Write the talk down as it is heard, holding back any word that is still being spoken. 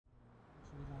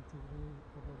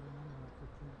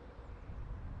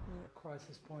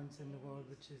crisis points in the world,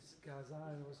 which is Gaza,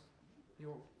 and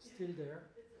you're still there,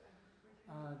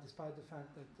 despite the fact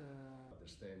that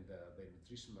understand the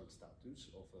nutritional status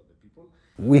of the people.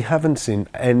 We haven't seen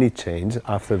any change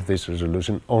after this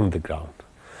resolution on the ground.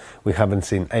 We haven't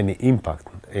seen any impact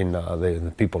in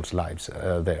the people's lives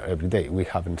there every day. We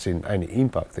haven't seen any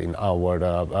impact in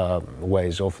our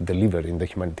ways of delivering the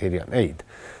humanitarian aid.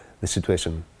 The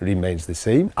situation remains the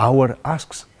same. Our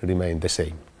asks remain the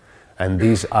same. And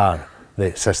these are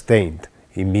the sustained,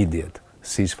 immediate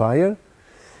ceasefire.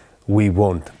 We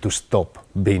want to stop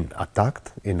being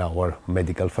attacked in our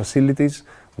medical facilities.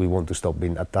 We want to stop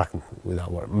being attacked with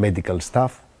our medical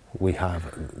staff. We have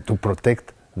to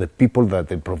protect the people that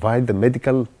they provide the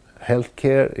medical health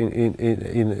care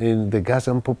in the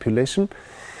Gazan population.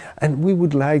 And we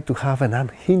would like to have an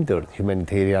unhindered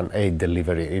humanitarian aid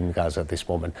delivery in Gaza at this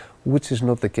moment, which is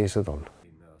not the case at all.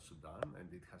 In Sudan, and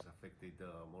it has affected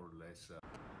more or less